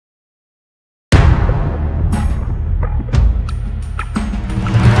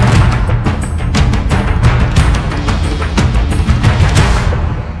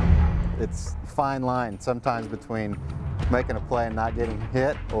fine line sometimes between making a play and not getting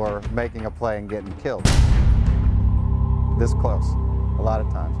hit, or making a play and getting killed. This close, a lot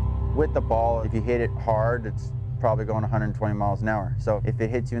of times. With the ball, if you hit it hard, it's probably going 120 miles an hour. So if it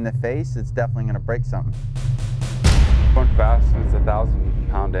hits you in the face, it's definitely going to break something. Going fast, it's a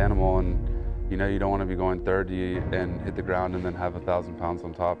 1,000-pound animal, and you know you don't want to be going 30 and hit the ground and then have 1,000 pounds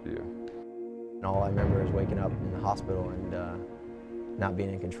on top of you. And all I remember is waking up in the hospital and not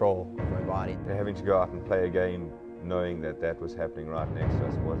being in control of my body. And having to go out and play a game knowing that that was happening right next to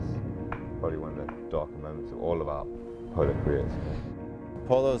us was probably one of the darker moments of all of our polo careers.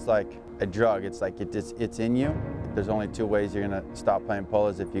 Polo is like a drug. It's like it's in you. There's only two ways you're going to stop playing polo: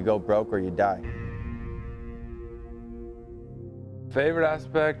 is if you go broke or you die. Favorite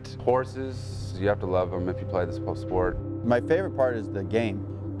aspect, horses. You have to love them if you play this sport. My favorite part is the game,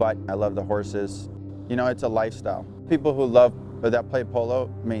 but I love the horses. You know, it's a lifestyle. People who that play polo,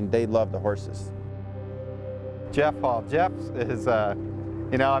 I mean, they love the horses. Jeff Hall. Jeff is,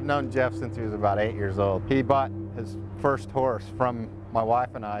 you know, I've known Jeff since he was about 8 years old. He bought his first horse from my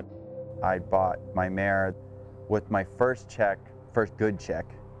wife and I. I bought my mare with my first check, first good check.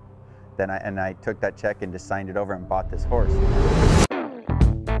 Then I took that check and just signed it over and bought this horse.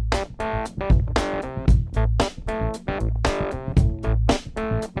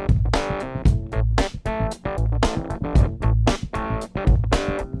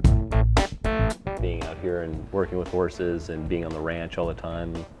 Being out here and working with horses and being on the ranch all the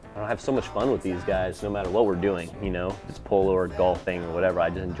time, I have so much fun with these guys no matter what we're doing, you know, if it's polo or golfing or whatever. I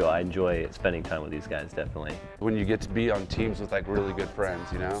enjoy spending time with these guys, definitely. When you get to be on teams with like really good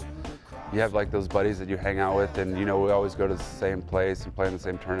friends, you know, you have like those buddies that you hang out with, and you know, we always go to the same place and play in the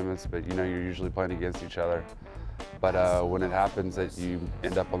same tournaments, but you know, you're usually playing against each other. But when it happens that you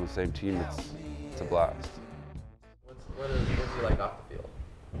end up on the same team, it's a blast. What's he like off the field?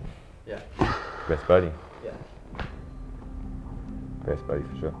 Yeah. Best buddy. Yeah. Best buddy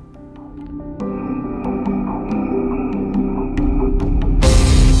for sure.